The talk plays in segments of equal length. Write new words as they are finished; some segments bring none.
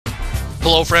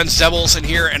Hello friends, Zeb Olsen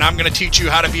here, and I'm going to teach you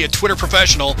how to be a Twitter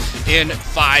professional in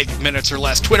 5 minutes or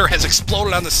less. Twitter has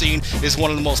exploded on the scene, is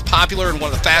one of the most popular and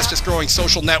one of the fastest growing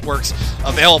social networks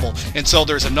available. And so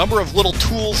there's a number of little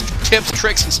tools, tips,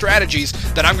 tricks, and strategies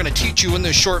that I'm going to teach you in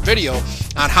this short video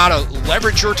on how to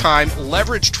leverage your time,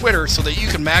 leverage Twitter so that you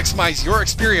can maximize your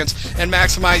experience and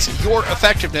maximize your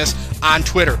effectiveness on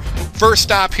Twitter. First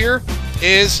stop here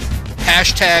is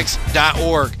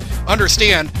Hashtagsorg.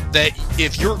 Understand that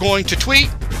if you're going to tweet,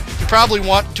 you probably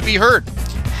want to be heard.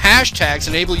 Hashtags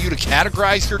enable you to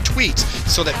categorize your tweets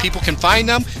so that people can find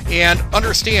them and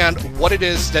understand what it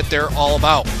is that they're all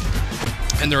about.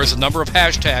 And there is a number of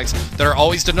hashtags that are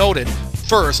always denoted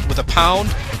first with a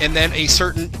pound and then a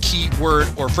certain keyword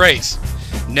or phrase.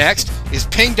 Next is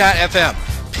Ping.fm.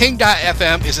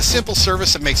 Ping.fm is a simple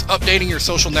service that makes updating your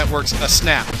social networks a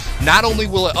snap. Not only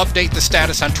will it update the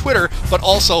status on Twitter, but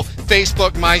also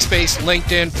Facebook, MySpace,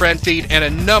 LinkedIn, FriendFeed, and a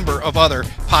number of other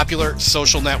popular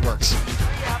social networks.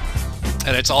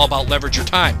 And it's all about leverage your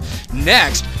time.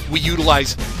 Next, we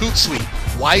utilize HootSuite.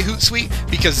 Why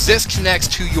HootSuite? Because this connects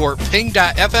to your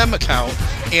Ping.fm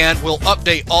account and will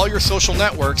update all your social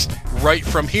networks right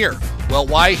from here. Well,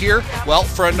 why here? Well,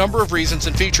 for a number of reasons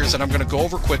and features that I'm going to go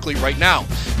over quickly right now.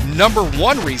 Number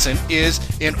one reason is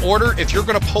if you're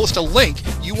going to post a link,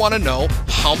 you want to know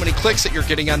how many clicks that you're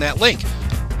getting on that link.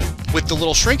 With the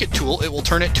little shrink it tool, it will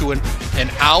turn it to an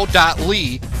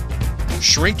ow.ly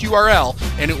shrink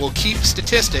URL, and it will keep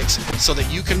statistics so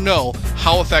that you can know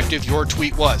how effective your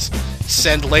tweet was.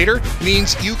 Send later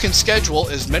means you can schedule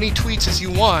as many tweets as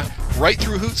you want right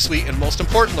through HootSuite, and most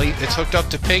importantly, it's hooked up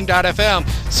to Ping.fm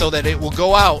so that it will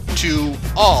go out to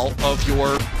all of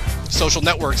your social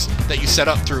networks that you set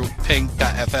up through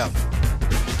Ping.fm.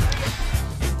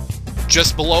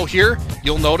 Just below here,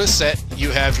 you'll notice that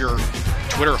you have your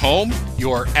Twitter home,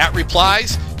 your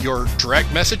 @replies, your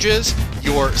direct messages,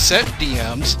 your sent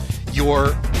DMs,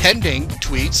 your pending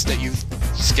tweets that you've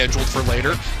scheduled for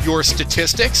later, your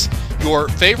statistics, your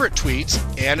favorite tweets,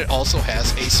 and it also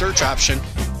has a search option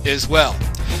as well.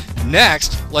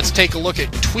 Next, let's take a look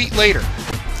at TweetLater.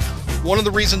 One of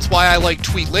the reasons why I like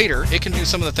TweetLater, it can do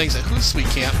some of the things that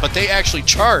HootSuite can't, but they actually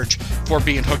charge for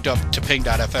being hooked up to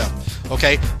Ping.fm.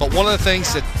 Okay, but one of the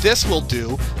things that this will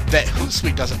do that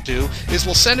HootSuite doesn't do is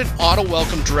will send an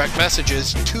auto-welcome direct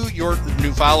messages to your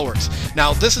new followers.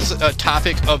 Now, this is a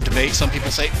topic of debate. Some people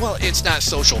say, well, it's not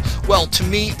social. Well, to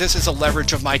me, this is a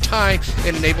leverage of my time.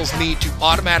 It enables me to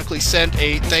automatically send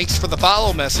a thanks for the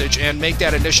follow message and make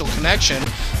that initial connection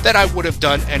that I would have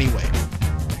done anyway.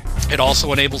 It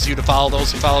also enables you to follow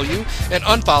those who follow you and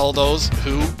unfollow those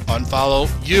who unfollow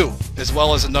you, as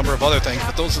well as a number of other things.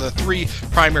 But those are the three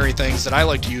primary things that I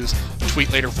like to use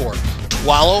TweetLater for.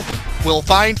 Twallow will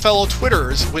find fellow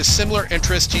Twitterers with similar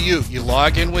interests to you. You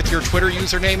log in with your Twitter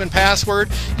username and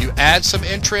password, you add some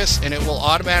interests, and it will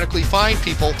automatically find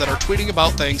people that are tweeting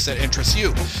about things that interest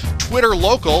you. Twitter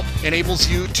Local enables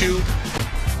you to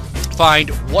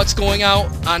find what's going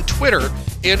on Twitter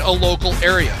in a local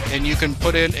area, and you can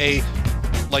put in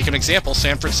like an example,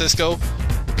 San Francisco,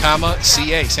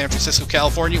 CA, San Francisco,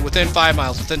 California, within 5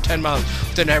 miles, within 10 miles,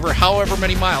 within however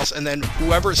many miles, and then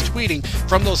whoever is tweeting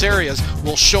from those areas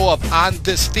will show up on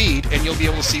this feed, and you'll be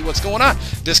able to see what's going on.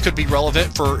 This could be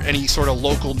relevant for any sort of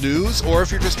local news, or if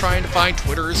you're just trying to find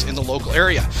Twitters in the local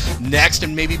area. Next,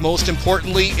 and maybe most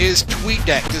importantly, is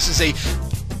Tweetdeck. This is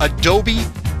a Adobe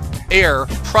Air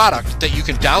product that you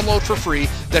can download for free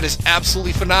that is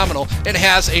absolutely phenomenal and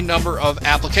has a number of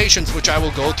applications which I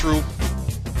will go through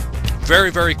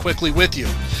very, very quickly with you.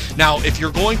 Now, if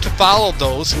you're going to follow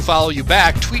those who follow you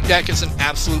back, Tweetdeck is an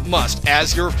absolute must.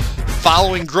 As your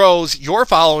following grows, your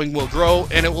following will grow,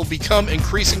 and it will become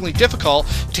increasingly difficult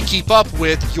to keep up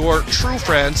with your true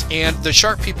friends and the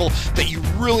sharp people that you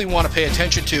really want to pay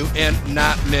attention to and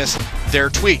not miss their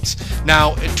tweets.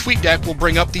 Now, TweetDeck will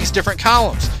bring up these different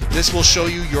columns. This will show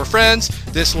you your friends.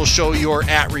 This will show your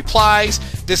 @replies.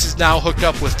 This is now hooked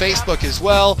up with Facebook as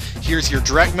well. Here's your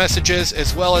direct messages,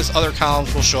 as well as other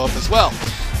columns will show up as well.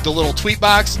 The little tweet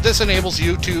box, this enables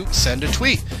you to send a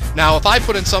tweet. Now, if I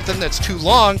put in something that's too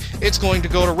long, it's going to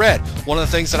go to red. One of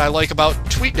the things that I like about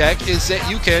TweetDeck is that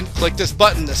you can click this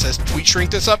button that says Tweet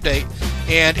Shrink This Update,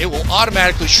 and it will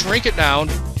automatically shrink it down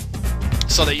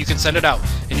so that you can send it out.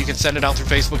 And you can send it out through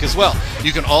Facebook as well.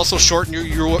 You can also shorten your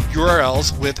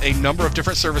URLs with a number of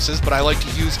different services, but I like to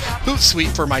use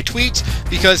HootSuite for my tweets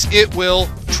because it will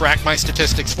track my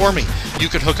statistics for me. You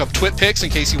can hook up TwitPics in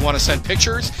case you want to send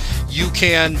pictures. You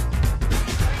can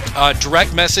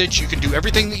direct message. You can do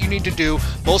everything that you need to do.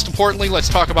 Most importantly, let's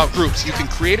talk about groups. You can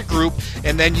create a group,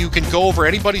 and then you can go over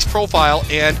anybody's profile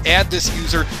and add this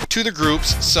user to the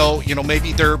groups. So, you know,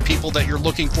 maybe there are people that you're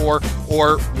looking for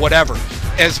or whatever.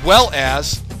 As well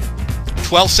as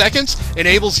 12 seconds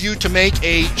enables you to make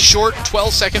a short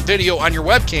 12-second video on your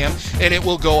webcam, and it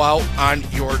will go out on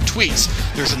your tweets.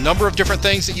 There's a number of different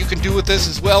things that you can do with this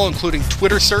as well, including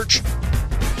Twitter search,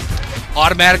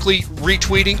 automatically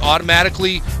retweeting,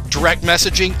 automatically direct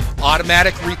messaging,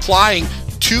 automatic replying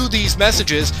to these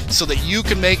messages so that you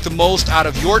can make the most out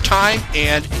of your time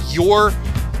and your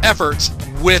efforts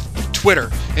with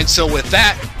Twitter. And so with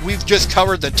that, we've just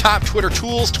covered the top Twitter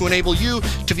tools to enable you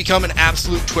to become an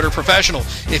absolute Twitter professional.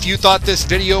 If you thought this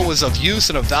video was of use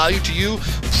and of value to you,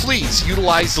 please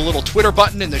utilize the little Twitter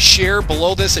button in the share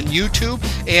below this in YouTube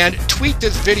and tweet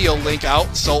this video link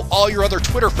out so all your other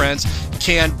Twitter friends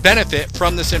can benefit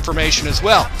from this information as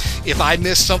well. If I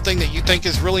missed something that you think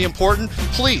is really important,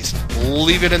 please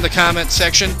leave it in the comment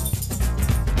section.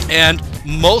 And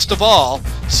most of all,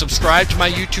 subscribe to my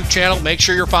YouTube channel. Make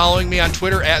sure you're following me on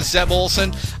Twitter at Zeb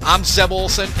Olsen. I'm Zeb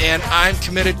Olsen, and I'm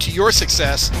committed to your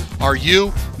success. Are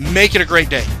you? Make it a great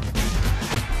day.